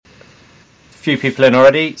few people in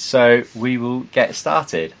already, so we will get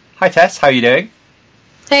started. Hi Tess, how are you doing?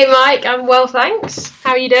 Hey Mike, I'm well, thanks.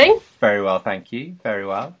 How are you doing? Very well, thank you. Very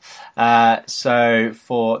well. So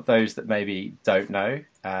for those that maybe don't know,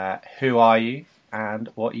 who are you and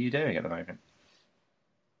what are you doing at the moment?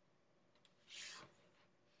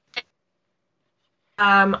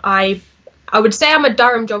 I would say I'm a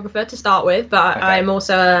Durham geographer to start with, but Okay. I'm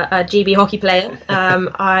also a GB hockey player.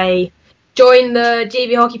 I joined the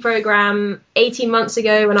GB hockey program 18 months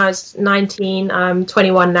ago when I was 19. I'm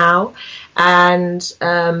 21 now, and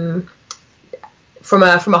from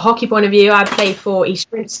a hockey point of view, I played for East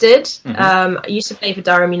Grinstead. I used to play for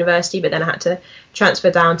Durham University, but then I had to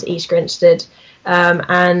transfer down to East Grinstead,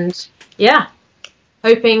 and yeah,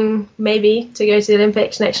 hoping maybe to go to the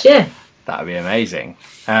Olympics next year. That would be amazing.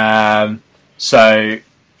 So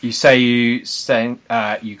you say you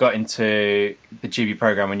got into the GB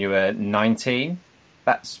program when you were 19.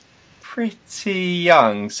 That's pretty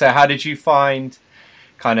young. So how did you find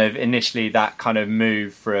kind of initially that kind of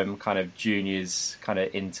move from kind of juniors kind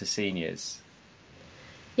of into seniors?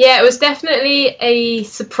 Yeah, it was definitely a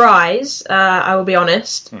surprise, I will be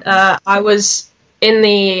honest. I was in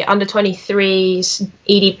the under-23s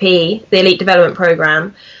EDP, the Elite Development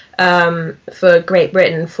Programme, for Great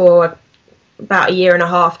Britain for about a year and a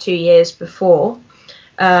half, 2 years before.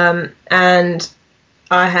 And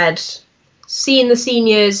I had seen the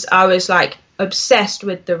seniors. I was like obsessed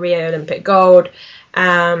with the Rio Olympic gold.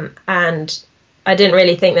 And I didn't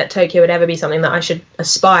really think that Tokyo would ever be something that I should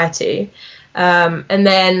aspire to. And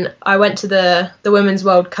then I went to the Women's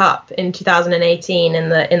World Cup in 2018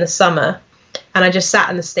 in the summer, and I just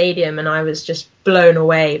sat in the stadium and I was just blown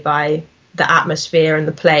away by the atmosphere and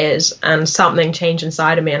the players, and something changed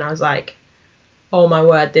inside of me, and I was like, oh my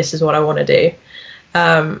word, this is what I want to do.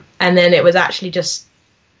 And then it was actually just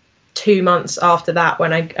 2 months after that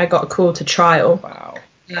when I got a call to trial. Wow.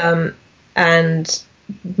 And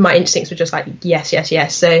my instincts were just like, yes.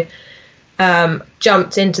 So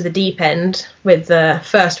jumped into the deep end with the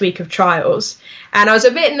first week of trials, and I was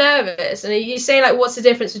a bit nervous. And you say, like, what's the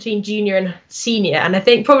difference between junior and senior? And I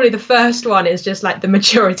think probably the first one is just like the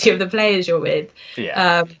maturity of the players you're with.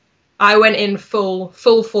 Yeah. I went in full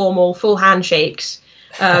formal, full handshakes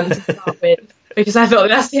to start with, because I thought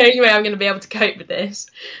that's the only way I'm going to be able to cope with this.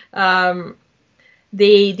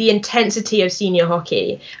 The intensity of senior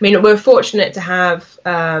hockey. I mean, we're fortunate to have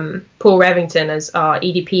Paul Revington as our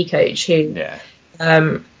EDP coach, who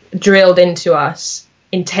drilled into us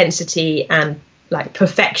intensity and like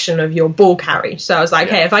perfection of your ball carry. So I was like,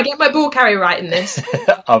 hey, if I get my ball carry right in this,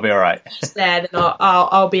 I'll be all right. Then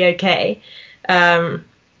I'll be okay.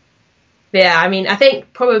 Yeah, I mean, I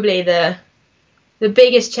think probably the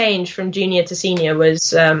biggest change from junior to senior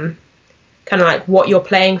was kind of like what you're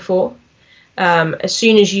playing for. As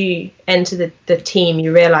soon as you enter the team,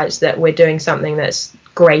 you realise that we're doing something that's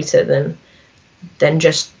greater than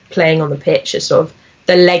just playing on the pitch. It's sort of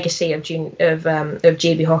the legacy of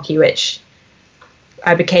GB hockey, which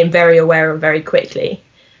I became very aware of very quickly,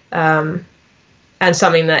 and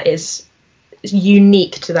something that is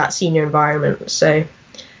unique to that senior environment. So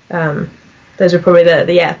those are probably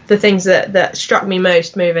the things that struck me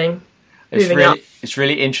most moving up. It's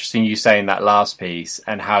really interesting you saying that last piece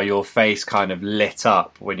and how your face kind of lit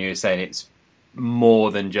up when you were saying it's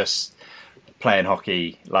more than just playing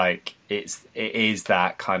hockey. Like it is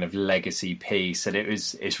that kind of legacy piece, and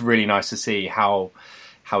it's really nice to see how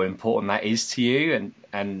important that is to you,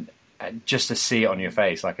 and just to see it on your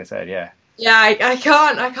face. Like I said, yeah. Yeah, I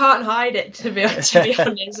can't hide it, to be honest.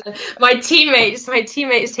 My teammates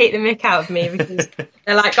take the mick out of me because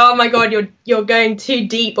they're like, "Oh my god, you're going too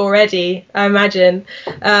deep already." I imagine,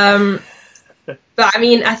 but I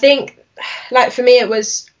mean, I think, like, for me, it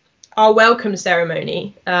was our welcome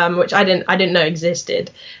ceremony, which I didn't know existed.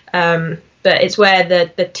 But it's where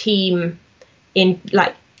the team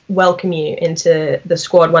welcome you into the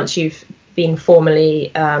squad once you've been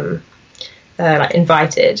formally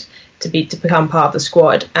invited to become part of the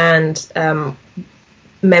squad, and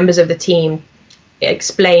members of the team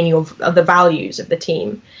explain the values of the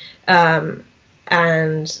team, and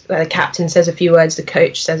the captain says a few words, the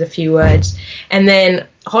coach says a few words, and then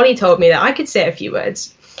Holly told me that I could say a few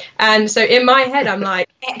words, and so in my head I'm like,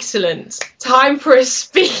 excellent, time for a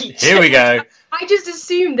speech. Here we go. I just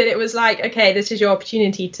assumed that it was like, okay, this is your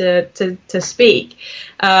opportunity to speak.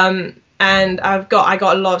 And I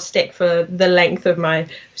got a lot of stick for the length of my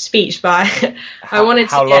speech, but I wanted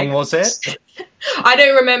to. How long was it? I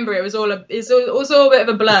don't remember. It was all a bit of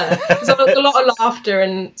a blur. There was a lot of laughter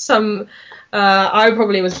and some. I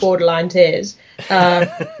probably was borderline tears.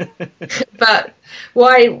 But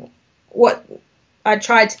why? What I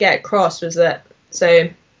tried to get across was that, so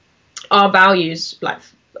our values like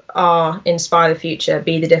are inspire the future,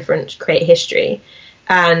 be the difference, create history,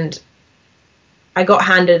 and I got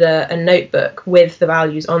handed a notebook with the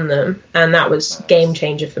values on them, and that was game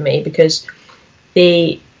changer for me, because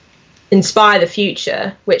the inspire the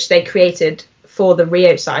future, which they created for the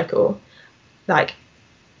Rio cycle, like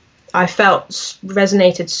I felt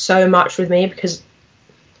resonated so much with me, because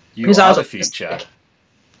I was the future.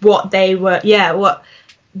 What they were,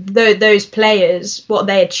 those players, what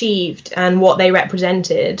they achieved and what they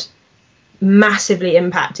represented, massively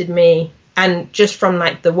impacted me. And just from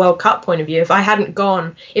like the World Cup point of view, if they hadn't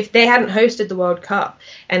hosted the World Cup,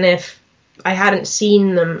 and if I hadn't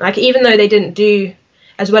seen them, like even though they didn't do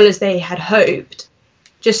as well as they had hoped,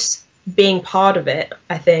 just being part of it,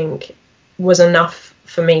 I think, was enough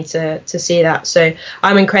for me to see that. So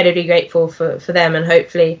I'm incredibly grateful for them, and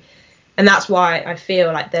hopefully, and that's why I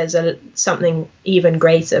feel like there's something even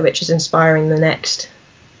greater, which is inspiring the next.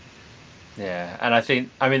 Yeah, and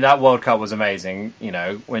I mean, that World Cup was amazing. You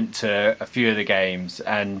know, went to a few of the games,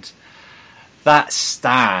 and that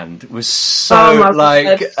stand was so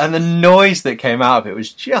and the noise that came out of it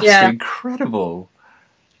was just incredible.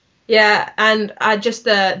 Yeah, and just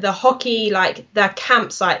the hockey, like the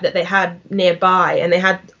campsite that they had nearby, and they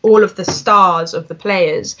had all of the stars of the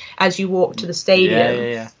players as you walk to the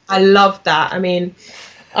stadium. Yeah. I loved that. I mean,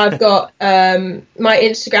 I've got my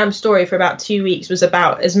Instagram story for about 2 weeks was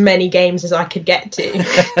about as many games as I could get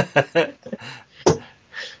to.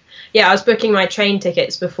 Yeah, I was booking my train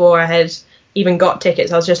tickets before I had even got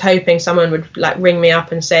tickets. I was just hoping someone would like ring me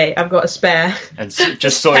up and say, I've got a spare. And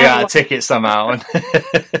just sort you out a ticket somehow.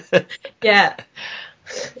 Yeah.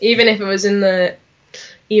 Even if it was in the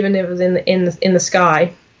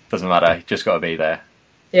sky. Doesn't matter, you just got to be there.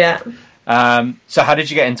 Yeah. So how did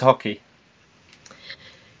you get into hockey?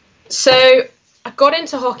 So I got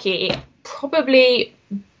into hockey probably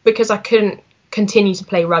because I couldn't continue to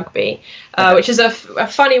play rugby, which is a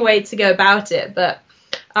funny way to go about it, but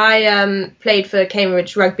I played for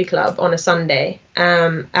Cambridge Rugby Club on a Sunday,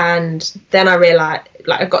 and then I realised,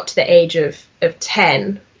 like, I got to the age of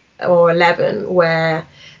 10 or 11 where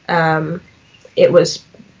it was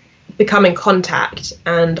becoming contact,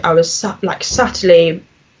 and I was subtly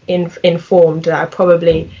informed that I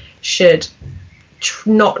probably should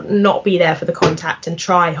not be there for the contact and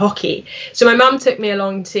try hockey. So my mum took me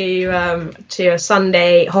along to a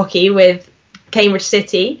Sunday hockey with Cambridge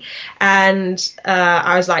City, and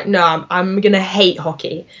I was like, no, I'm gonna hate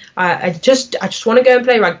hockey. I just want to go and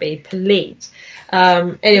play rugby, please.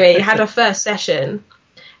 Anyway, had our first session,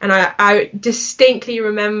 and I distinctly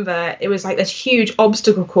remember it was like this huge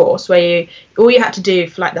obstacle course where all you had to do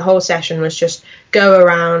for like the whole session was just go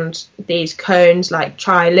around these cones, like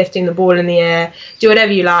try lifting the ball in the air, do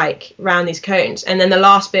whatever you like around these cones, and then the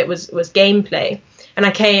last bit was gameplay. And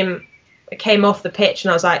I came off the pitch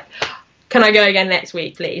and I was like, can I go again next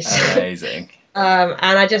week, please? Amazing. And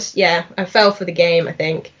I fell for the game, I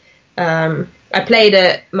think. I played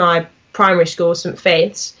at my primary school, St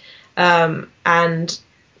Faith's, and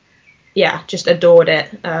just adored it.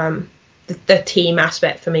 The team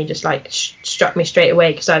aspect for me just like struck me straight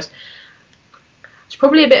away, because I was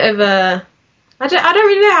probably a bit of a... I don't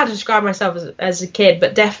really know how to describe myself as a kid,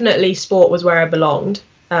 but definitely sport was where I belonged,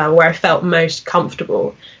 where I felt most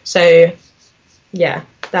comfortable. So, yeah,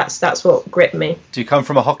 that's what gripped me. Do you come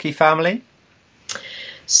from a hockey family?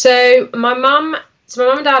 So my mum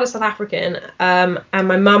and dad are South African, and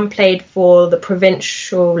my mum played for the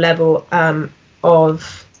provincial level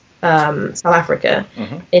of South Africa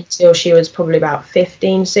until she was probably about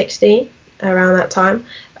 15, 16, around that time.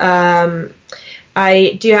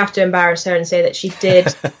 I do have to embarrass her and say that she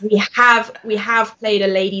did. we have played a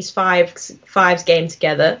ladies fives game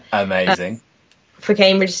together. Amazing. For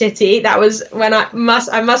Cambridge City. That was when I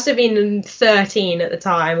must have been 13 at the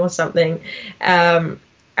time or something. And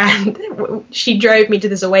she drove me to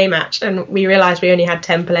this away match, and we realised we only had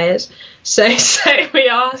 10 players. So we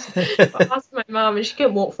asked my mum, and she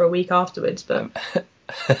couldn't walk for a week afterwards. But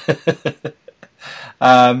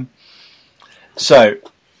so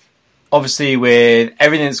obviously, with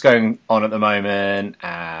everything that's going on at the moment,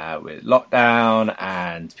 with lockdown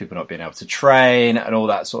and people not being able to train and all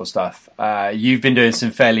that sort of stuff, you've been doing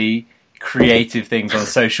some fairly creative things on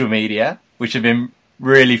social media, which have been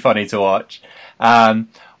really funny to watch.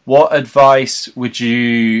 What advice would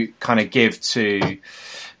you kind of give to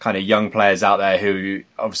kind of young players out there who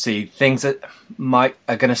obviously things that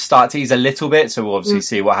are going to start to ease a little bit? So we'll obviously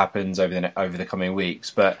see what happens over the coming weeks,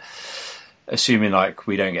 but assuming like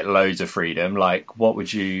we don't get loads of freedom, like what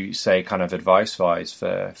would you say kind of advice wise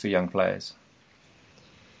for young players?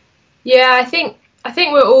 Yeah, I think I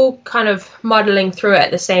think we're all kind of muddling through it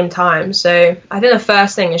at the same time. So I think the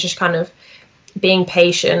first thing is just kind of being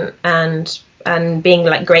patient and being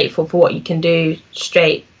like grateful for what you can do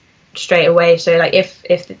straight away. So like if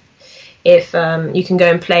you can go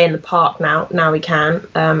and play in the park now we can,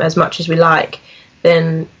 as much as we like,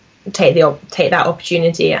 then take that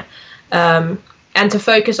opportunity, and to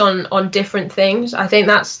focus on different things. I think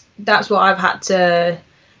that's what I've had to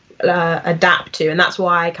adapt to, and that's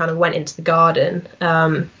why I kind of went into the garden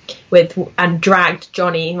and dragged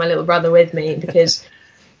Johnny, my little brother, with me, because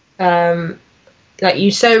like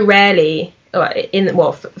you so rarely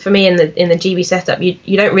for me in the GB setup,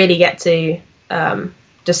 you don't really get to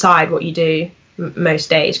decide what you do most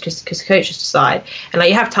days, because the coaches decide, and like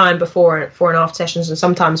you have time before and after sessions, and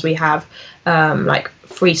sometimes we have like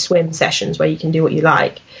free swim sessions where you can do what you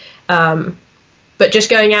like, but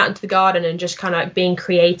just going out into the garden and just kind of like being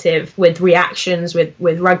creative with reactions with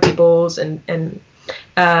rugby balls and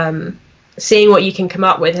seeing what you can come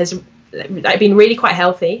up with has like been really quite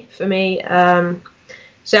healthy for me.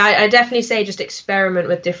 So I definitely say just experiment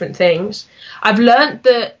with different things. I've learned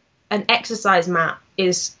that an exercise mat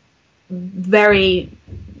is very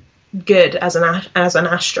good as an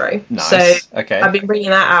astro. Nice. So okay. I've been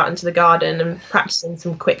bringing that out into the garden and practicing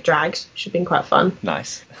some quick drags, which have been quite fun.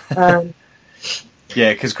 Nice.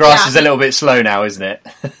 Yeah, because grass is a little bit slow now, isn't it?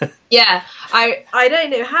 Yeah, I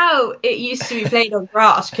don't know how it used to be played on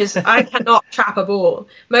grass, because I cannot trap a ball.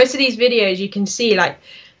 Most of these videos you can see like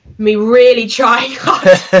me really trying hard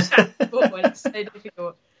to trap the ball, and it's so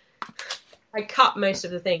difficult. I cut most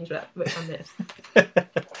of the things which I missed.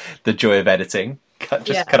 The joy of editing. Cut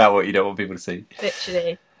out what you don't want people to see.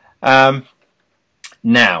 Literally.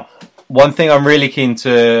 Now, one thing I'm really keen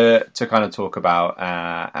to kind of talk about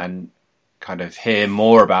and kind of hear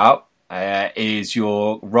more about is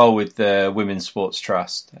your role with the Women's Sports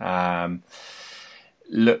Trust.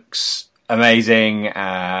 Looks amazing,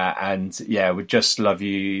 and yeah, would just love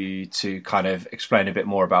you to kind of explain a bit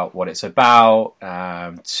more about what it's about,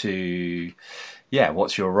 what's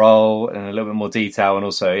your role in a little bit more detail, and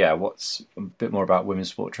also what's a bit more about Women's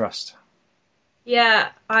Sport Trust. Yeah,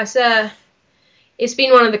 it's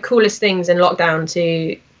been one of the coolest things in lockdown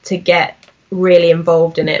to get really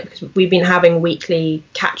involved in it, because we've been having weekly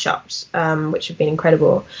catch-ups, which have been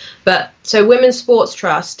incredible. But so Women's Sports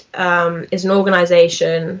Trust is an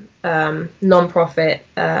organisation, non-profit,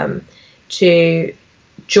 to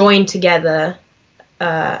join together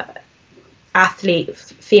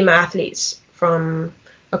female athletes from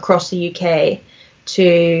across the UK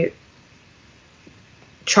to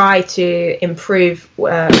try to improve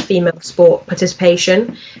female sport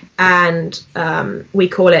participation, and we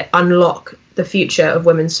call it Unlock the Future of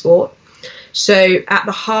Women's Sport. So at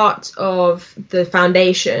the heart of the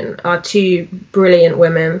foundation are two brilliant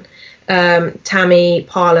women, Tammy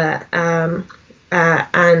Parler, and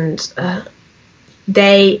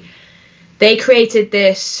they created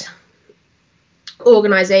this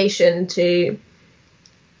organisation to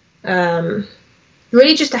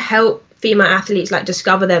really just to help female athletes like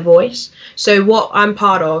discover their voice. So what I'm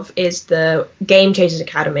part of is the Game Changers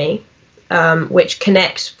Academy, which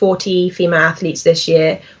connects 40 female athletes this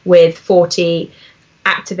year with 40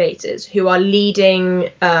 activators who are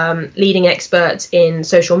leading experts in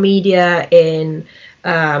social media, in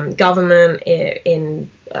government,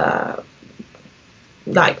 in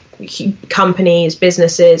like companies,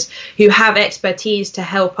 businesses, who have expertise to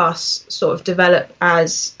help us sort of develop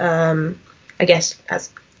as as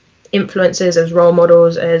influencers, as role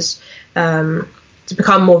models, as to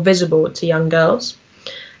become more visible to young girls.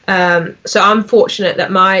 So I'm fortunate that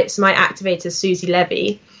my activator is Susie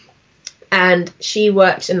Levy, and she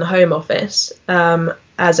works in the Home Office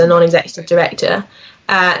as a non-executive director.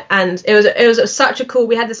 And it was such a cool.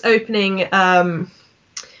 We had this opening.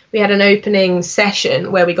 We had an opening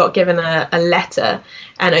session where we got given a letter,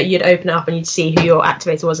 and you'd open up and you'd see who your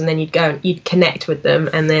activator was, and then you'd go and you'd connect with them,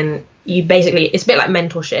 and then you basically, it's a bit like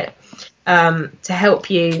mentorship, to help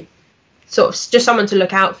you, sort of just someone to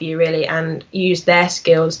look out for you really, and use their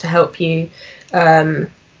skills to help you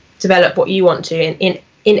develop what you want to in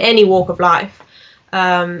any walk of life.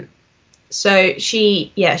 So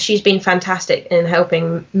she's been fantastic in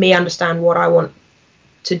helping me understand what I want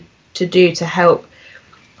to do to help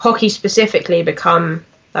hockey specifically become,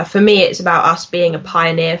 for me, it's about us being a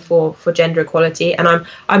pioneer for gender equality, and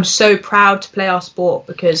I'm so proud to play our sport,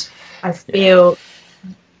 because I feel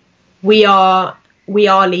we are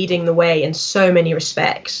leading the way in so many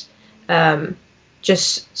respects.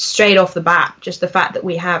 Just straight off the bat, just the fact that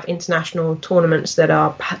we have international tournaments that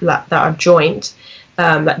are joint,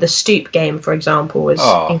 like the Stoop game, for example, is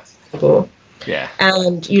incredible. Yeah.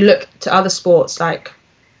 And you look to other sports like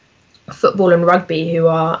football and rugby who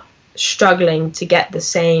are struggling to get the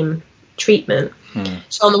same treatment.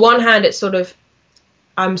 So on the one hand, it's sort of,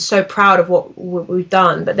 I'm so proud of what we've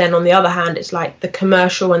done, but then on the other hand, it's like the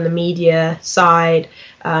commercial and the media side,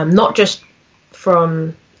 not just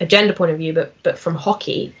from a gender point of view, but from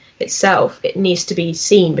hockey itself, it needs to be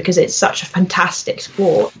seen because it's such a fantastic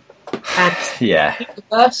sport and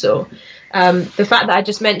universal. The fact that I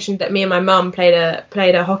just mentioned that me and my mum played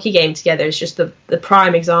a hockey game together is just the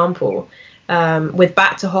prime example. With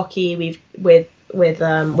back to hockey, with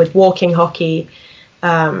walking hockey.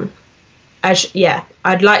 I'd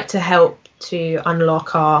like to help to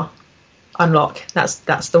unlock.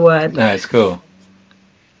 That's the word. No, it's cool.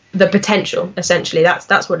 The potential, essentially.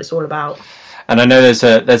 That's what it's all about. And I know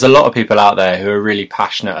there's a lot of people out there who are really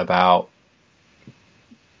passionate about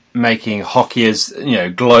making hockey as, you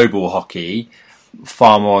know, global hockey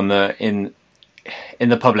far more in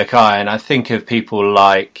the public eye. And I think of people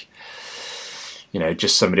like, you know,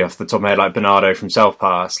 just somebody off the top of my head, like Bernardo from Self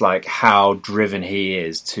Pass, like how driven he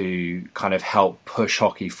is to kind of help push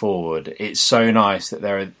hockey forward. It's so nice that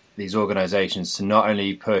there are these organisations to not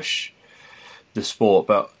only push the sport,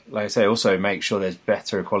 but like I say, also make sure there's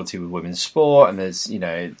better equality with women's sport, and there's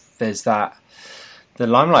that the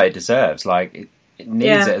limelight it deserves. Like it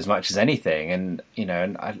needs it as much as anything. And you know,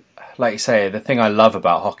 and I, like you say, the thing I love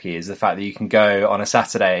about hockey is the fact that you can go on a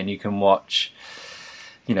Saturday and you can watch,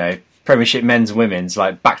 you know, Premiership men's and women's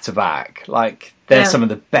like back to back. Like there's some of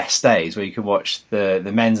the best days where you can watch the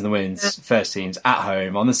men's and the women's first teams at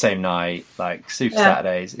home on the same night, like Super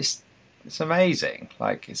Saturdays. It's amazing.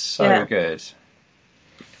 Like it's so good.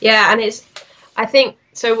 Yeah, and I think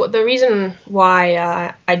so. The reason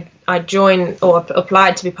why I joined or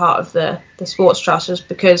applied to be part of the Sports Trust was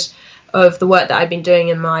because of the work that I've been doing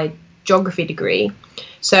in my geography degree.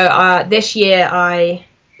 So this year I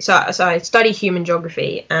study human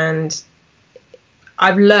geography, and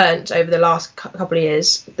I've learned over the last couple of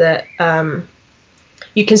years that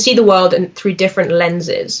you can see the world through different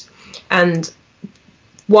lenses, and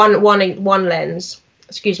one lens.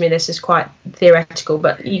 Excuse me, this is quite theoretical,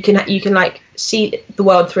 but you can like see the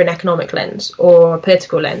world through an economic lens or a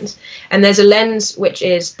political lens, and there's a lens which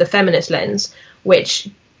is the feminist lens, which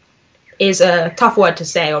is a tough word to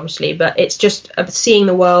say, obviously, but it's just seeing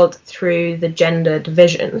the world through the gender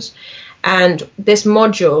divisions. And this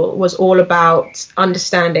module was all about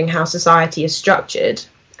understanding how society is structured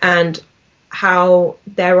and how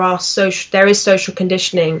there is social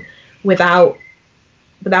conditioning without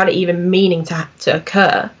it even meaning to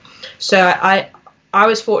occur. So I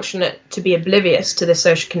was fortunate to be oblivious to this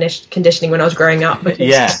social conditioning when I was growing up.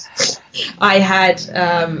 Because I had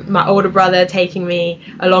my older brother taking me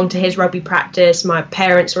along to his rugby practice. My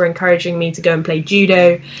parents were encouraging me to go and play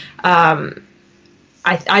judo. I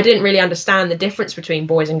didn't really understand the difference between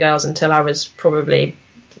boys and girls until I was probably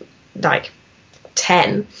like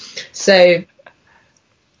 10. So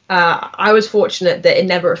I was fortunate that it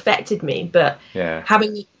never affected me, but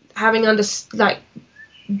having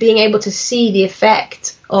being able to see the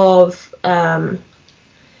effect of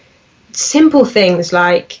simple things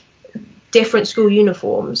like different school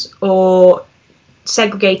uniforms or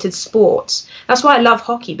segregated sports. That's why I love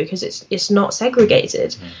hockey, because it's not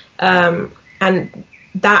segregated, and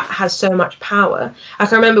that has so much power. I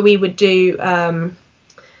can remember we would do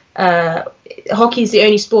hockey is the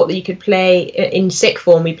only sport that you could play in sixth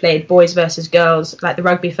form. We played boys versus girls, like the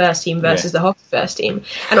rugby first team versus the hockey first team,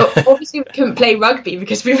 and obviously we couldn't play rugby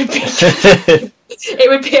because we would be it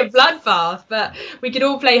would be a bloodbath, but we could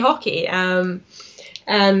all play hockey, and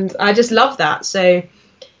I just love that. So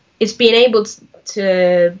it's being able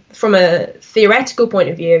to, from a theoretical point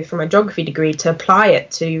of view, from a geography degree, to apply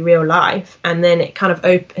it to real life, and then it kind of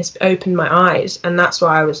has opened my eyes, and that's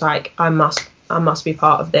why I was like, I must be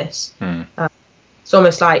part of this. It's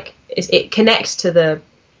almost like it connects to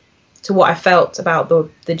what I felt about the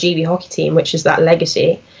GB hockey team, which is that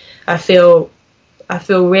legacy. I feel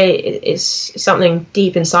really it's something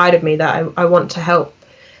deep inside of me that I want to help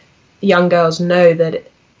young girls know that,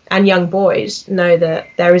 and young boys know that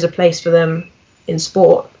there is a place for them in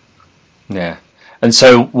sport. Yeah. And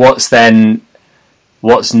so what's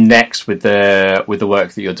next with the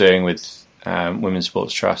work that you're doing with Women's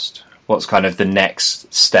Sports Trust? What's kind of the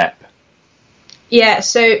next step? Yeah,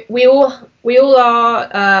 so we all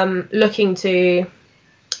are looking to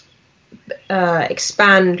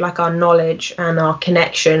expand like our knowledge and our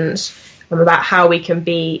connections about how we can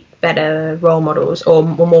be better role models or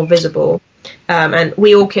more visible. And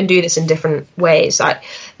we all can do this in different ways. Like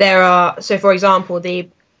so for example,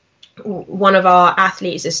 one of our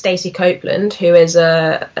athletes is Stacey Copeland, who is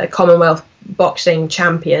a Commonwealth boxing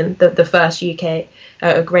champion, the first UK,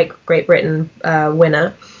 Great Britain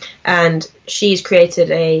winner, and she's created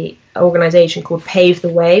a organisation called Pave the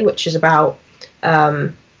Way, which is about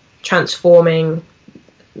transforming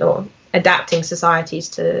or adapting societies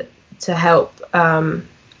to help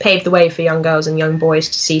pave the way for young girls and young boys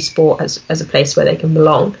to see sport as a place where they can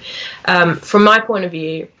belong. From my point of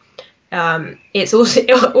view, it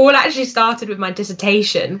all actually started with my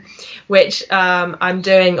dissertation, which I'm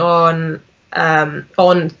doing on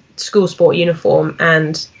school sport uniform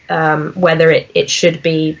and whether it should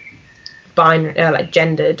be like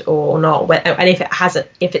gendered or not, and if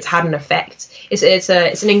it's had an effect. It's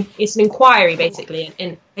an inquiry, basically,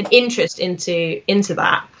 an interest into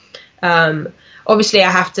that. Obviously, I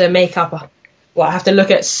have to I have to look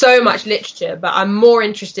at so much literature, but I'm more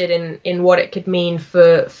interested in what it could mean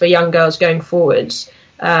for young girls going forwards.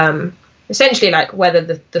 Essentially, like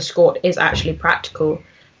whether the sport is actually practical.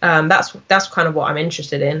 That's kind of what I'm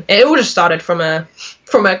interested in. It all just started from a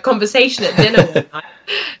conversation at dinner one night.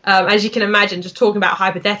 As you can imagine, just talking about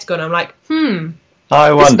hypothetical, and I'm like,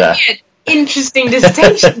 I wonder. Interesting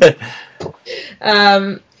dissertation.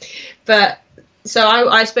 But so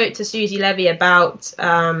I spoke to Susie Levy about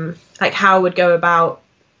like how I would go about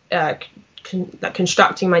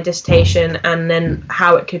constructing my dissertation, and then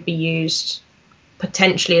how it could be used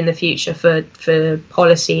potentially in the future for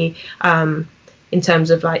policy, in terms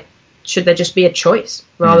of like, should there just be a choice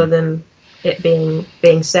rather than it being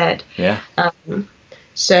said.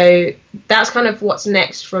 So that's kind of what's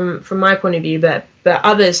next from my point of view, but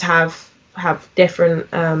others have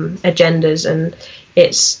different agendas, and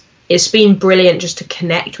it's been brilliant just to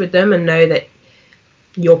connect with them and know that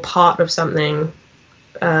you're part of something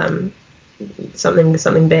big.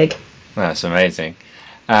 That's amazing.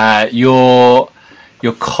 Your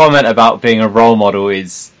comment about being a role model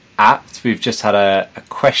is apt. We've just had a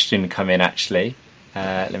question come in, actually.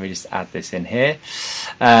 Let me just add this in here.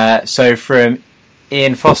 So from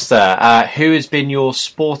Ian Foster, who has been your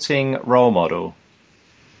sporting role model?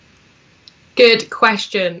 Good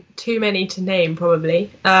question. Too many to name,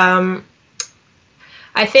 probably. I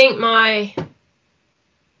think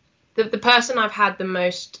the person I've had the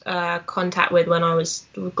most contact with when I was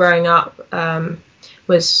growing up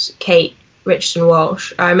was Kate Richardson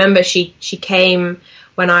Walsh. I remember she came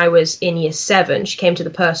when I was in year 7. She came to the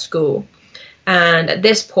Perth school, and at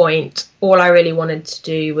this point, all I really wanted to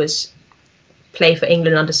do was play for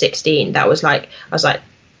England under 16. That was like, I was like,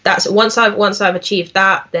 that's once I've achieved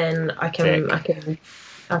that, then I can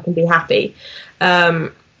be happy.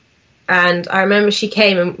 And I remember she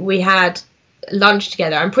came and we had lunch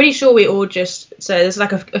together. I'm pretty sure we all so there's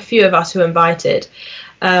like a few of us who invited.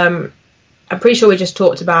 I'm pretty sure we just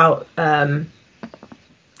talked about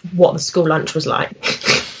what the school lunch was like.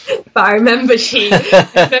 But I remember she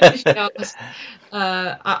asked,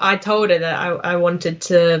 I told her that I wanted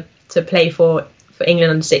to play for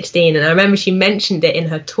England under 16, and I remember she mentioned it in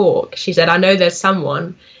her talk. She said, I know there's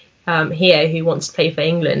someone here who wants to play for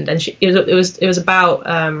England, and it was about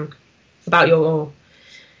your,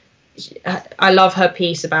 I love her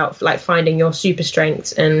piece about like finding your super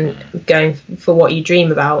strengths and going for what you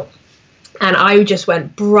dream about. And I just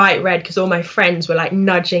went bright red because all my friends were like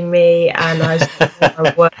nudging me, and I was like, oh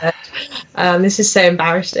my word, this is so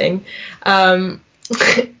embarrassing. But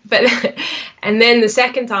and then the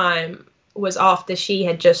second time was after she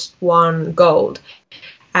had just won gold,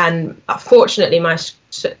 and fortunately my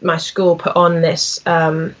school put on this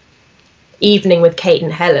evening with Kate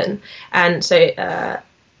and Helen, and so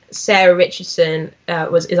Sarah Richardson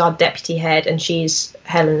is our deputy head, and she's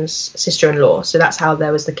Helen's sister-in-law, so that's how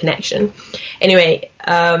there was the connection. Anyway,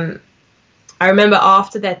 I remember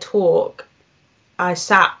after their talk, I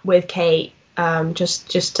sat with Kate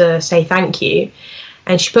just to say thank you,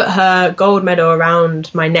 and she put her gold medal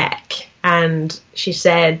around my neck, and she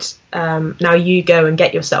said, now you go and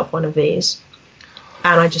get yourself one of these.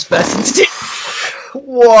 And I just burst into tears.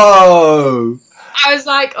 Whoa! I was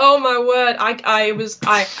like, oh my word! I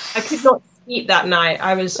could not sleep that night.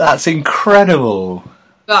 That's incredible.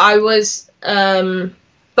 But I was, but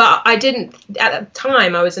I didn't at the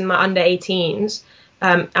time. I was in my under 18s,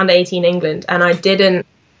 under 18 England, and I didn't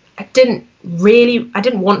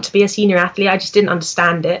want to be a senior athlete. I just didn't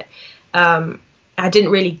understand it. I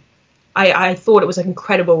didn't really. I thought it was like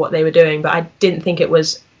incredible what they were doing, but I didn't think it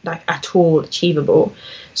was like at all achievable.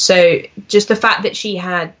 So just the fact that she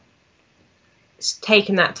had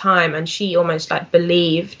taken that time and she almost like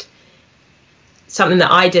believed something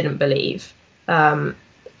that I didn't believe, I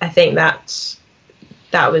think that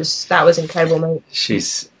was incredible, mate.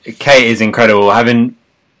 Kate is incredible. Having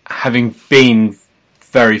having been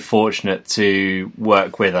very fortunate to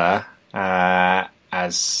work with her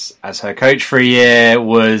as her coach for a year,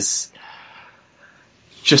 was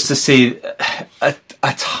just to see a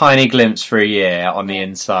tiny glimpse for a year on the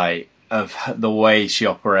inside of the way she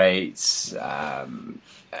operates.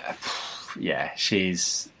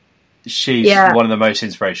 She's one of the most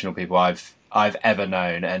inspirational people I've ever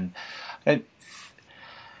known, and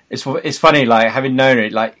it's funny, like, having known her,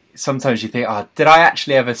 like, sometimes you think, oh, did I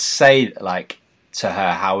actually ever say, like, to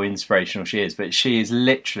her how inspirational she is? But she is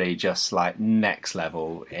literally just, like, next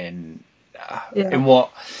level in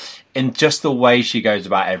just the way she goes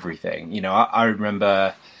about everything. You know, I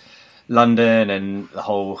remember London and the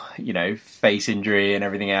whole, you know, face injury and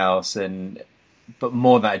everything else, but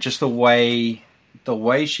more than that, just the way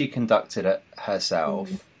she conducted it herself.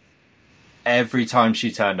 Every time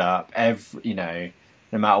she turned up, no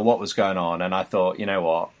matter what was going on, and I thought, you know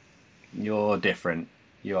what, you're different.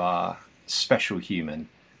 You are a special human.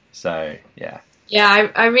 So, yeah.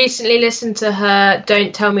 Yeah, I recently listened to her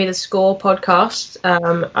 "Don't Tell Me the Score" podcast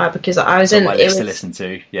because I was in. My list to listen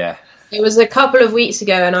to. Yeah, it was a couple of weeks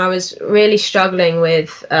ago, and I was really struggling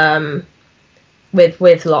with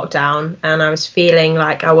lockdown, and I was feeling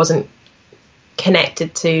like I wasn't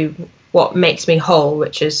connected to what makes me whole,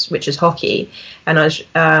 which is hockey, and I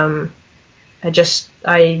just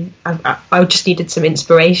needed some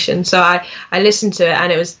inspiration. So I listened to it,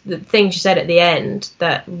 and it was the thing she said at the end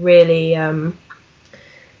that really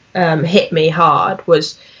hit me hard,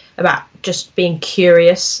 was about just being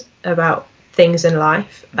curious about things in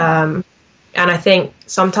life. And I think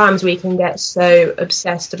sometimes we can get so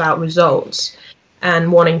obsessed about results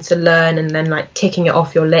and wanting to learn and then, like, ticking it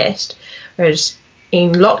off your list. Whereas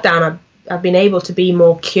in lockdown, I've been able to be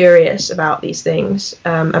more curious about these things,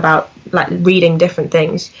 about, like, reading different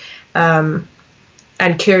things, and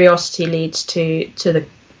curiosity leads to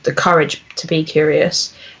the courage to be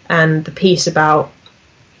curious, and the piece about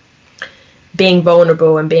being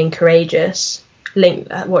vulnerable and being courageous.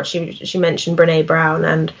 What she mentioned, Brené Brown,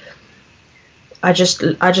 and I just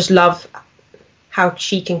love how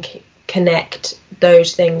she can connect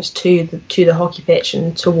those things to the hockey pitch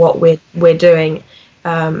and to what we're doing.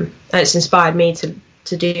 And it's inspired me to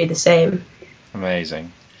do the same.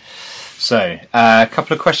 Amazing. So, a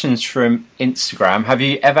couple of questions from Instagram. Have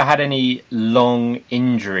you ever had any long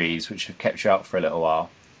injuries which have kept you out for a little while?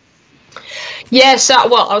 Yes. I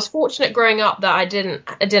was fortunate growing up that I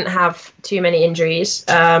didn't have too many injuries.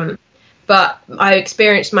 But I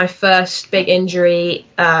experienced my first big injury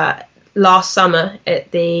last summer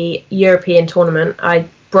at the European tournament. I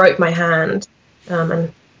broke my hand,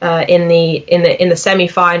 and in the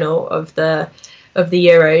semi-final of the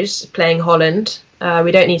Euros, playing Holland.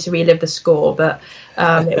 We don't need to relive the score, but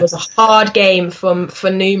it was a hard game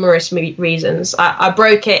for numerous reasons. I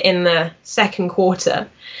broke it in the second quarter.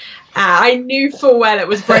 I knew full well it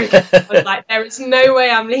was broken. I was like, there is no way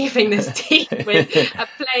I'm leaving this team with a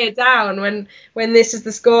player down when this is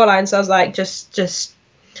the scoreline. So I was like,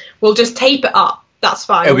 we'll just tape it up. That's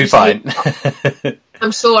fine. It'll be fine.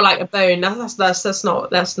 I'm sure, like, a bone. That's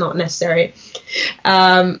not necessary.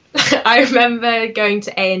 I remember going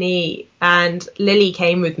to A&E, and Lily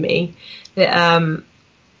came with me, and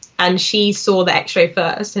she saw the X-ray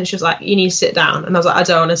first, and she was like, "You need to sit down." And I was like, "I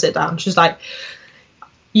don't want to sit down." She was like,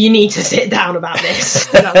 "You need to sit down about this."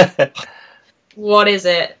 And I was like, "What is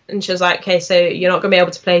it?" And she was like, "Okay, so you're not going to be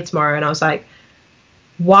able to play tomorrow." And I was like,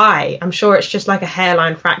 "Why? I'm sure it's just like a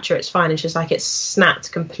hairline fracture. It's fine." And she's like, "It's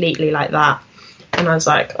snapped completely like that." And I was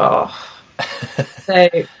like, "Oh." So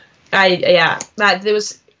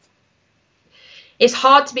it's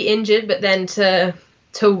hard to be injured, but then to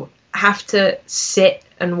have to sit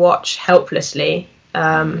and watch helplessly,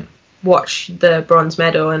 watch the bronze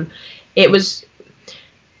medal, and it was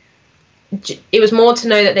more to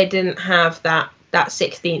know that they didn't have that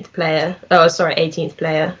 18th player. That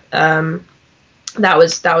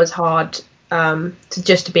was hard,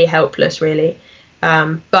 to be helpless, really.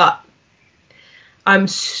 But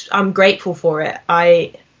I'm grateful for it.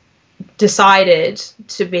 I decided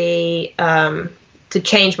to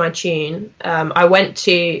change my tune. I went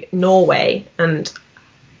to Norway, and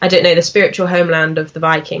I don't know, the spiritual homeland of the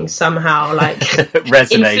Vikings somehow, like,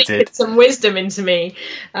 resonated some wisdom into me.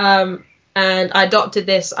 And I adopted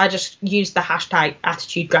this. I just used the hashtag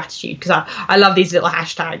attitude gratitude because I love these little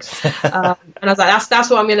hashtags. And I was like, that's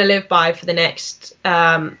what I'm going to live by for the next.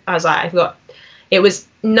 I was like, it was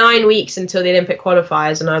 9 weeks until the Olympic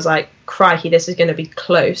qualifiers, and I was like, crikey, this is going to be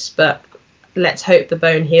close, but let's hope the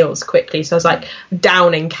bone heals quickly. So I was like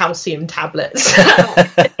downing calcium tablets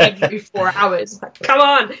every 4 hours. Like, come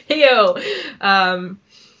on, heal.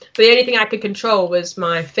 But the only thing I could control was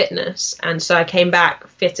my fitness, and so I came back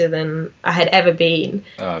fitter than I had ever been.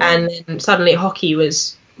 And then suddenly hockey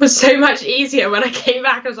was so much easier when I came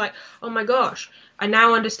back. I was like, oh my gosh, I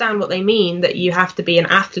now understand what they mean, that you have to be an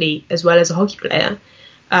athlete as well as a hockey player.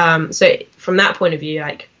 So from that point of view,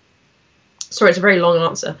 like, sorry, it's a very long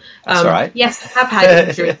answer. That's all right. Yes, I have had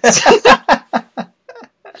injuries.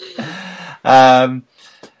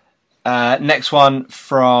 Next one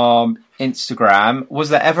from Instagram. Was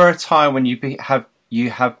there ever a time when you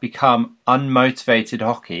have become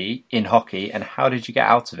unmotivated in hockey, and how did you get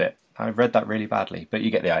out of it? I read that really badly, but you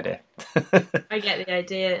get the idea. I get the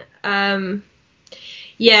idea.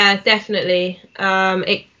 Yeah, definitely.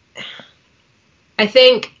 I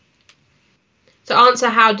think to answer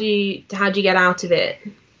how do you get out of it,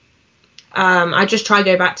 I just try to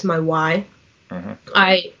go back to my why. Mm-hmm.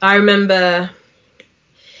 I remember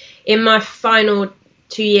in my final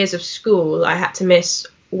 2 years of school, I had to miss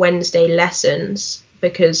Wednesday lessons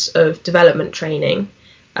because of development training.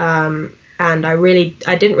 And I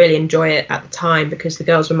didn't really enjoy it at the time because the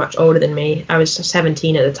girls were much older than me. I was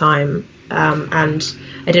 17 at the time, and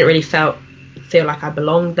I didn't really feel like I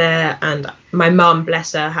belonged there. And my mum,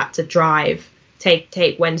 bless her, had to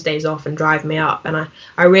take Wednesdays off and drive me up. And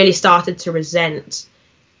I really started to resent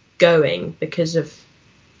going because of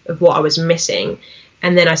what I was missing.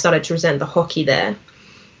 And then I started to resent the hockey there.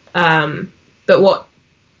 But what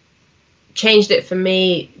changed it for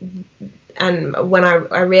me, and when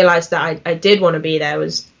I realised that I did want to be there,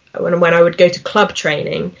 was when I would go to club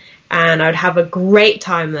training, and I'd have a great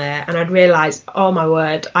time there, and I'd realise, oh my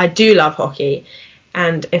word, I do love hockey,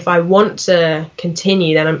 and if I want to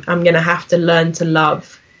continue, then I'm going to have to learn to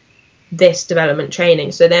love this development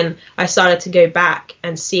training. So then I started to go back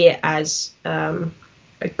and see it as a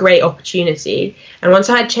great opportunity. And once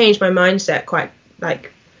I had changed my mindset quite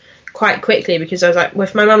quickly, because I was like, well,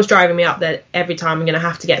 if my mum's driving me up there every time, I'm going to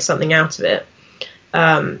have to get something out of it.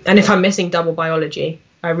 And if I'm missing double biology,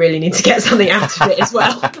 I really need to get something out of it as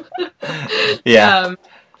well. Yeah.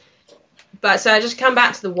 But so I just come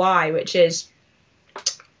back to the why, which is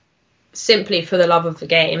simply for the love of the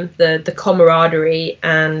game, the camaraderie,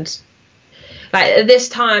 and like at this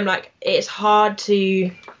time, like it's hard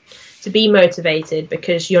to be motivated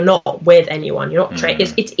because you're not with anyone. You're not trained.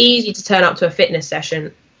 It's easy to turn up to a fitness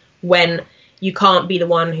session when you can't be the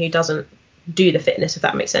one who doesn't do the fitness, if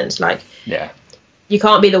that makes sense. Like, yeah, you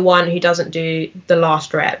can't be the one who doesn't do the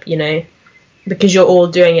last rep, because you're all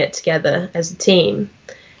doing it together as a team.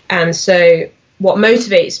 And so what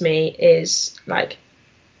motivates me is, like,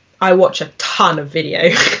 I watch a ton of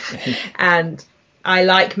video and I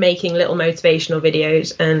like making little motivational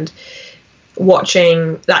videos and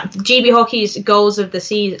watching that GB Hockey's goals of the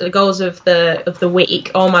season, goals of the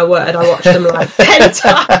week. Oh my word, I watched them like 10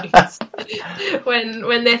 times.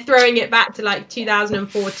 When they're throwing it back to like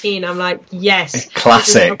 2014, I'm like, yes,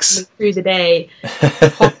 classics through the day.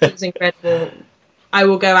 Hockey's incredible. I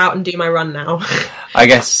will go out and do my run now. I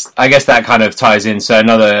guess that kind of ties in.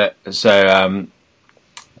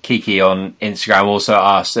 Kiki on Instagram also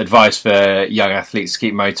asked advice for young athletes to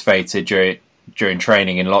keep motivated during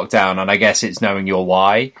training in lockdown, and I guess it's knowing your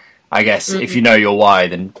why. I guess if you know your why,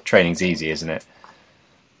 then training's easy, isn't it?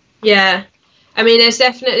 Yeah. I mean, there's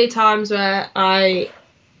definitely times where I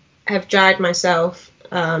have dragged myself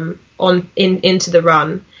into the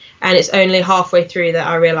run, and it's only halfway through that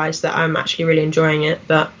I realise that I'm actually really enjoying it.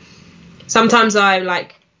 But sometimes I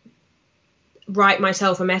write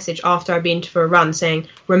myself a message after I've been for a run saying,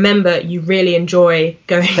 remember, you really enjoy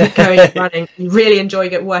going and running, you really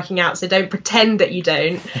enjoy working out, so don't pretend that you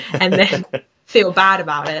don't and then feel bad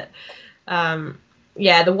about it.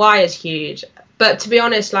 The why is huge. But to be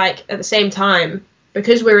honest, like, at the same time,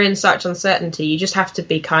 because we're in such uncertainty, you just have to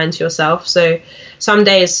be kind to yourself. So some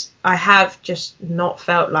days I have just not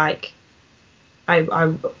felt like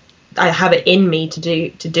I have it in me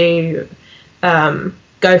to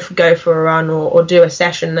go for a run or do a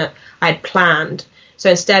session that I'd planned. So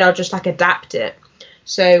instead I'll just adapt it.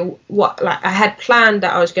 So I had planned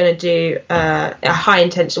that I was going to do a high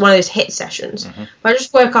intensity, one of those HIIT sessions. Mm-hmm. But I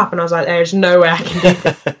just woke up and I was like, there's no way I can do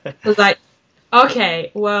this. I was like,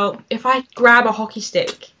 okay, well, if I grab a hockey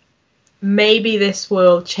stick, maybe this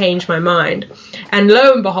will change my mind. And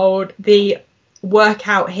lo and behold, the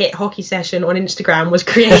workout HIIT hockey session on Instagram was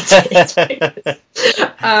created.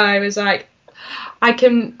 I was like, I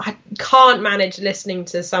can't manage listening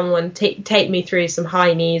to someone take me through some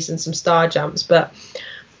high knees and some star jumps, but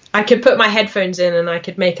I could put my headphones in and I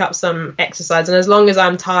could make up some exercise, and as long as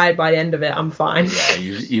I'm tired by the end of it, I'm fine. Yeah,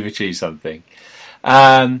 you've achieved something.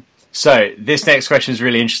 So this next question is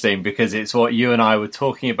really interesting because it's what you and I were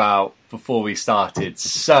talking about before we started.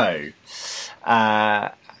 So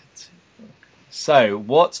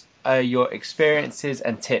what are your experiences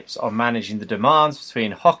and tips on managing the demands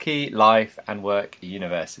between hockey, life, and work at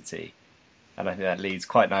university? And I think that leads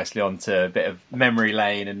quite nicely on to a bit of memory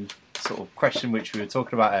lane and sort of question which we were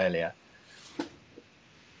talking about earlier.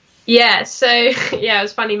 Yeah, so it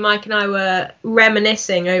was funny. Mike and I were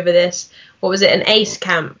reminiscing over this. What was it? An ACE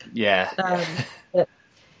camp. Yeah. That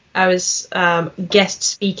I was guest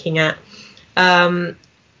speaking at.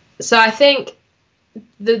 So I think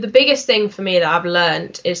the biggest thing for me that I've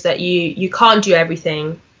learned is that you can't do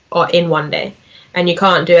everything in one day, and you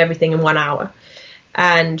can't do everything in 1 hour,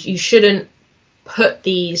 and you shouldn't put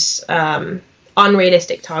these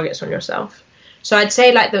unrealistic targets on yourself. So I'd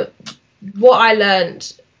say like what I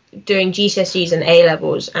learned doing GCSEs and A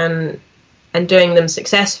levels and doing them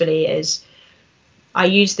successfully is I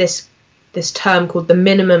use this term called the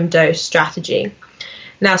minimum dose strategy.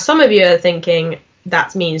 Now, some of you are thinking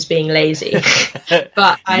that means being lazy,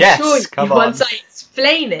 but I assure you, once I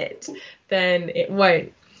explain it, then it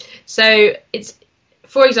won't. So it's,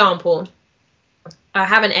 for example, I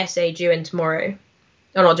have an essay due in tomorrow.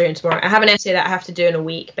 Or not doing tomorrow. I have an essay that I have to do in a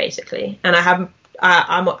week, basically, and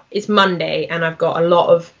it's Monday, and I've got a lot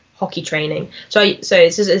of hockey training. So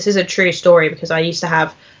this is a true story because I used to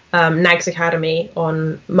have Nags Academy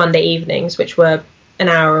on Monday evenings, which were an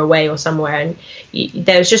hour away or somewhere, and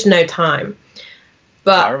there was just no time.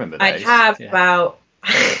 But I remember those. I'd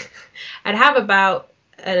have about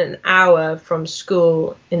an hour from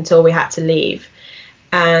school until we had to leave,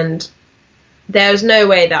 and there was no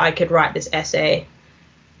way that I could write this essay.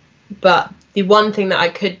 But the one thing that I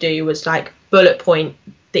could do was like bullet point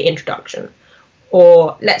the introduction.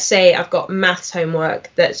 Or let's say I've got maths homework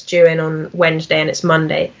that's due in on Wednesday and it's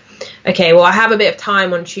Monday. Okay, well, I have a bit of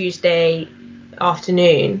time on Tuesday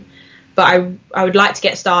afternoon, but I would like to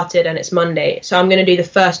get started and it's Monday. So I'm going to do the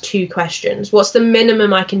first 2 questions. What's the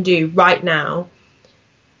minimum I can do right now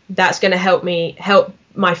that's going to help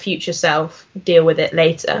my future self deal with it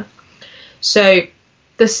later? So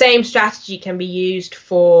the same strategy can be used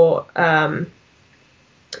for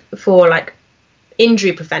like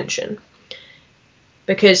injury prevention,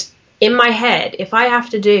 because in my head, if I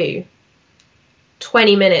have to do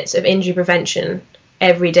 20 minutes of injury prevention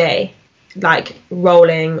every day, like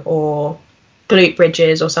rolling or glute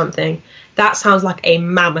bridges or something, that sounds like a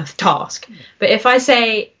mammoth task. But if I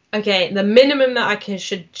say, okay, the minimum that I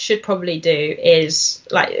should probably do is,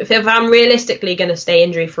 like, if I'm realistically going to stay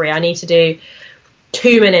injury free, I need to do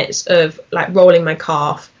 2 minutes of like rolling my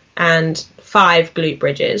calf and 5 glute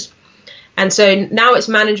bridges. And so now it's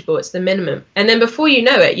manageable, it's the minimum. And then before you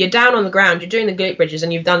know it, you're down on the ground, you're doing the glute bridges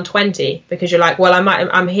and you've done 20 because you're like, well,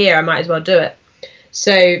 I'm here, I might as well do it.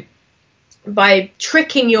 So by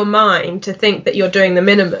tricking your mind to think that you're doing the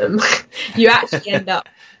minimum, you actually end up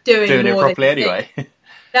doing it more properly anyway.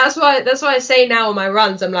 That's why I say now on my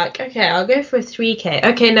runs, I'm like, okay, I'll go for a 3K.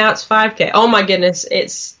 Okay, now it's 5K. Oh my goodness,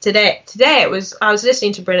 it's today. Today I was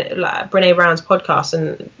listening to Brené Brown's podcast,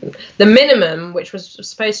 and the minimum, which was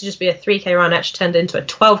supposed to just be a 3K run, actually turned into a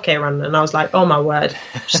 12K run, and I was like, oh my word,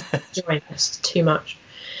 just enjoying this too much.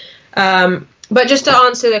 But just to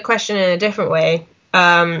answer the question in a different way,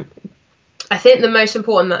 I think the most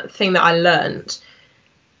important thing that I learned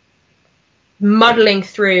muddling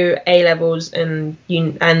through A levels and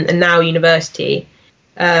now university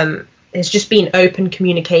has just been open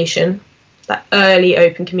communication, that early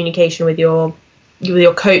open communication with your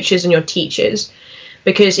coaches and your teachers.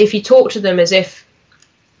 Because if you talk to them as if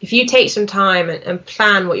you take some time and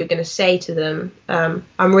plan what you're going to say to them,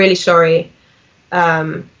 I'm really sorry,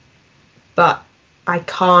 but I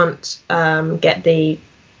can't get the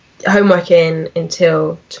homework in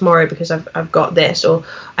until tomorrow because I've got this, or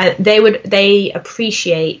they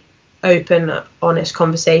appreciate open, honest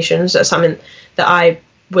conversations. That's something that I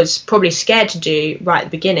was probably scared to do right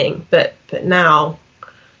at the beginning, but now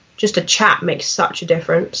just a chat makes such a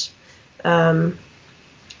difference. That's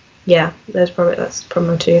probably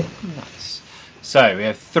my 2. Nice. So we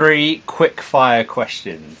have 3 quick fire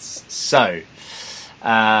questions. So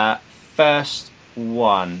first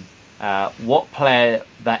one, what player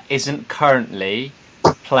that isn't currently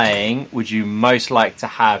playing would you most like to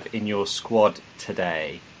have in your squad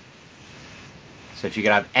today? So if you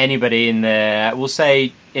could have anybody in there, we'll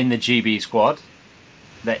say in the GB squad,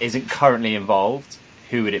 that isn't currently involved,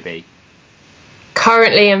 who would it be?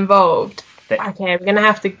 Currently involved? Okay, we're going to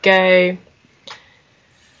have to go...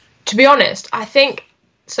 To be honest, I think...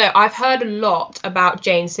 So I've heard a lot about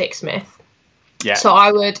Jane Sixsmith. Yeah. So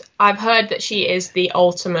I've heard that she is the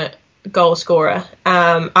ultimate goal scorer.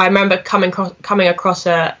 I remember coming across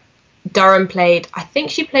her. Durham played. I think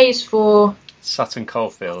she plays for Sutton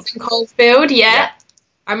Coldfield. Yeah.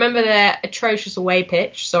 I remember their atrocious away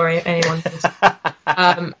pitch. Sorry, if anyone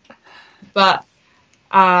does. But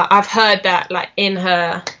I've heard that, like, in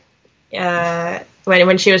her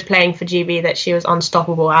when she was playing for GB, that she was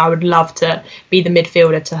unstoppable. I would love to be the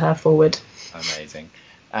midfielder to her forward. Amazing.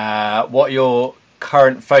 What are your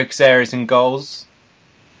current focus areas and goals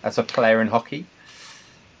as a player in hockey?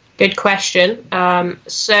 Good question.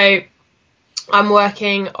 So I'm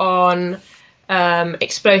working on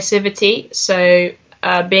explosivity. So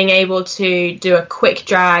being able to do a quick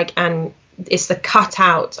drag, and it's the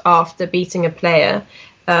cutout after beating a player,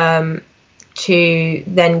 to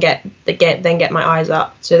then get my eyes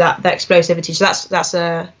up. So that explosivity. So that's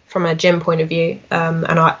from a gym point of view,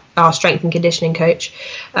 and our strength and conditioning coach.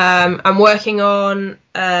 I'm working on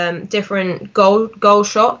different goal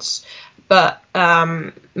shots, but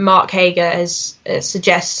Mark Hager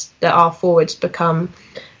suggests that our forwards become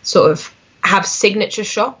sort of have signature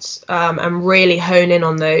shots, and really hone in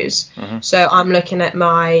on those. Mm-hmm. So I'm looking at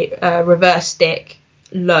my reverse stick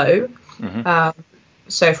low,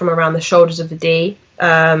 so from around the shoulders of the D,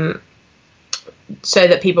 so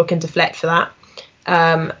that people can deflect for that.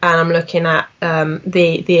 And I'm looking at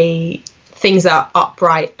the things that are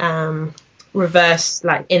upright, reverse,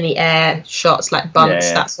 like in the air shots, like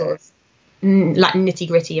bumps, that sort of like nitty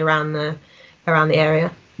gritty around the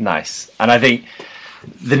area. Nice. And I think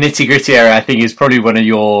the nitty gritty area, I think, is probably one of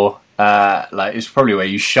your it's probably where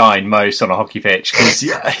you shine most on a hockey pitch, because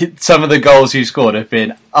some of the goals you scored have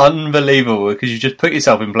been unbelievable, because you just put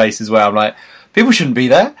yourself in places where I'm like, people shouldn't be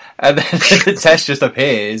there, and then the test just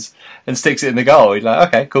appears and sticks it in the goal. You're like,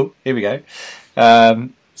 okay, cool, here we go.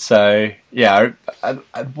 So yeah,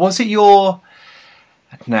 was it your?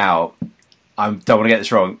 Now, I don't want to get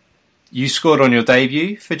this wrong. You scored on your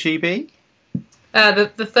debut for GB.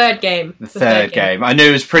 The third game. The third game. I knew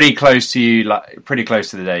it was pretty close to you, like pretty close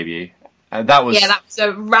to the debut. That was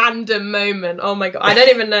a random moment. Oh my god, I don't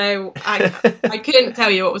even know. I couldn't tell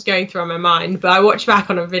you what was going through on my mind, but I watched back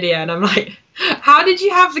on a video and I'm like, how did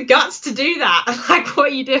you have the guts to do that? Like,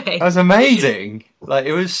 what are you doing? That was amazing. Like,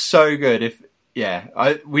 it was so good.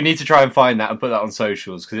 We need to try and find that and put that on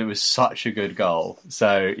socials, because it was such a good goal.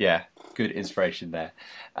 So yeah, good inspiration there.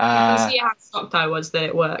 You can see how shocked I was that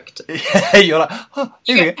it worked. You're like, oh,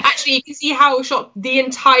 actually, you can see how shocked the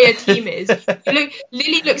entire team is.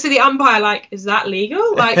 Lily looks at the umpire like, is that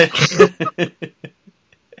legal? Like.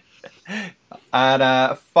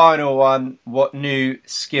 And final one, what new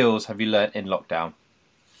skills have you learnt in lockdown?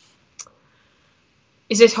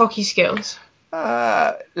 Is this hockey skills?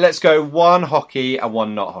 Let's go one hockey and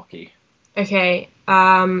one not hockey. Okay.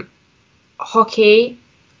 Hockey.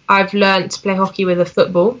 I've learnt to play hockey with a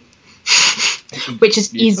football, which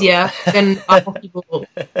is easier than a hockey ball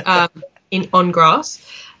on grass.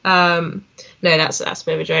 No, that's a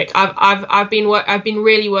bit of a joke. I've been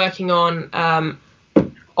really working on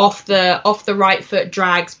off the right foot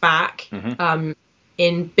drags back,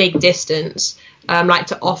 in big distance, like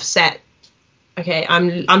to offset. Okay,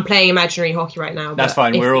 I'm playing imaginary hockey right now. That's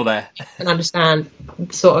fine. We're all there. And understand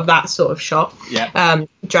that sort of shot. Yeah.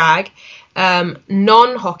 Drag.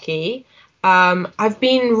 Non-hockey, I've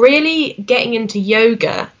been really getting into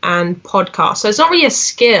yoga and podcasts. So it's not really a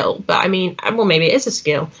skill, but I mean, well, maybe it is a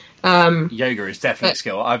skill. Yoga is definitely a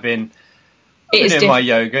skill. I've been doing my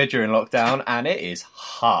yoga during lockdown, and it is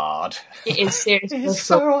hard. It is seriously. It is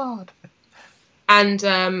so hard. And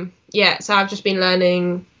so I've just been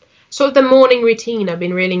learning sort of the morning routine. I've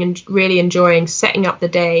been really enjoying setting up the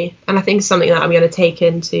day, and I think it's something that I'm going to take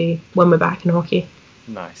into when we're back in hockey.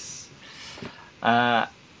 Nice.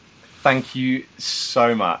 Thank you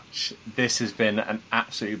so much. This has been an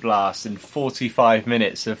absolute blast, and 45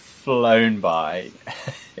 minutes have flown by.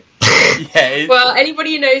 Well,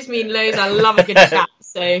 anybody who knows me knows I love a good chat.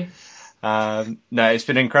 So, no, it's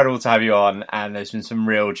been incredible to have you on, and there's been some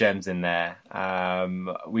real gems in there.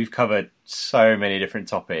 We've covered so many different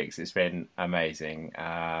topics. It's been amazing.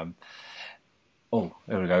 There we go.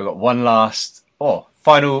 We've got one last,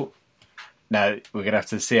 final. No, we're going to have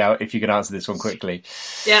to see if you can answer this one quickly.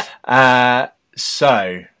 Yeah.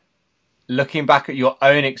 So, looking back at your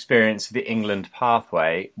own experience with the England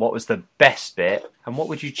pathway, what was the best bit, and what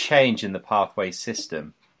would you change in the pathway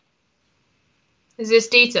system? Is this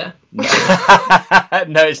Dieter?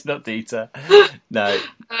 No, it's not Dieter. No.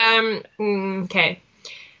 Okay.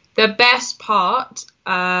 The best part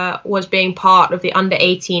was being part of the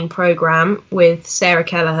under-18 programme with Sarah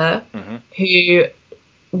Kelleher, who...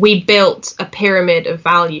 We built a pyramid of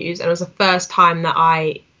values, and it was the first time that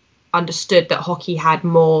I understood that hockey had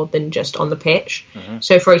more than just on the pitch. Mm-hmm.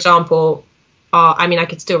 So, for example, I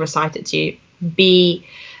could still recite it to you.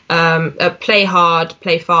 Play hard,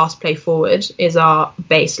 play fast, play forward is our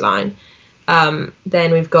baseline.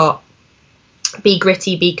 Then we've got be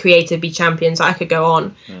gritty, be creative, be champions. I could go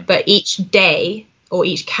on, but each day or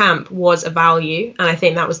each camp was a value, and I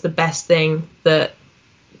think that was the best thing that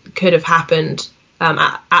could have happened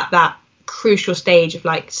at that crucial stage of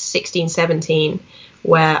like 16, 17,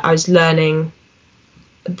 where I was learning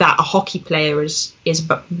that a hockey player is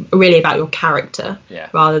really about your character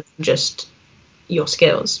rather than just your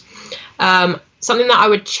skills. Something that I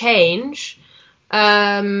would change.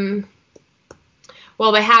 Well,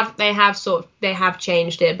 they have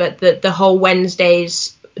changed it, but the whole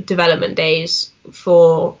Wednesdays development days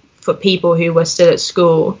for people who were still at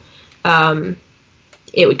school,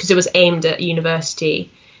 because it was aimed at university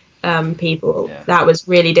people. That was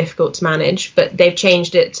really difficult to manage, but they've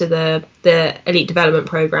changed it to the elite development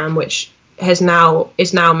program, which is now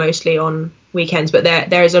mostly on weekends, but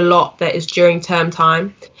there is a lot that is during term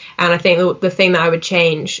time. And I think the thing that I would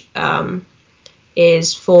change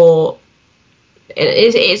is for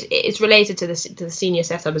it's related to the senior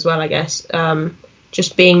setup as well, I guess.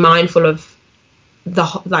 Just being mindful of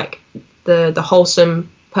the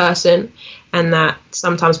wholesome person, and that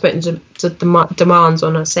sometimes putting demands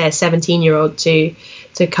on, say, a 17-year-old to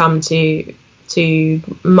come to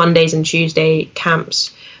Mondays and Tuesday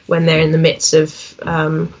camps when they're in the midst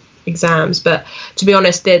of exams. But to be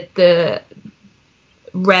honest, the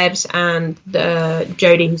Revs and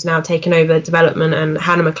Jodie, who's now taken over development, and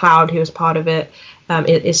Hannah McLeod, who was part of it,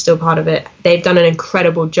 is still part of it. They've done an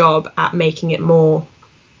incredible job at making it more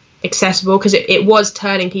accessible, because it was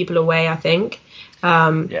turning people away, I think.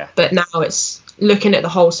 But now it's looking at the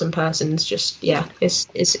wholesome person. It's just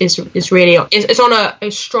it's really on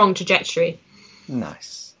a strong trajectory.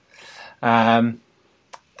 Nice.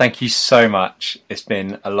 Thank you so much. It's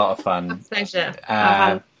been a lot of fun. A pleasure.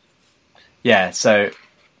 So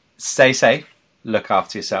stay safe, look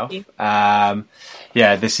after yourself.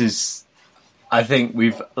 This is, I think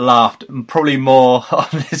we've laughed probably more on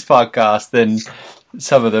this podcast than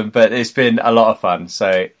some of them, but it's been a lot of fun.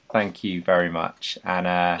 So thank you very much. And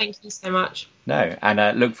thank you so much. No,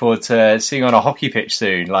 and look forward to seeing you on a hockey pitch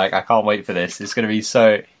soon. Like, I can't wait for this. It's going to be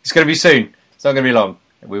soon. It's not going to be long.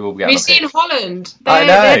 We will get. We've seen Holland. I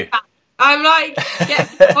know. I'm like, get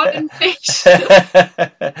Holland fish.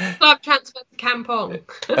 Club transfer to Kampong.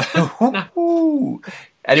 No.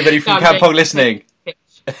 Anybody from Kampong listening?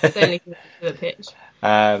 Only to the pitch.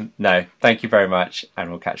 No, thank you very much,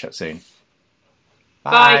 and we'll catch up soon.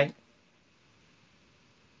 Bye.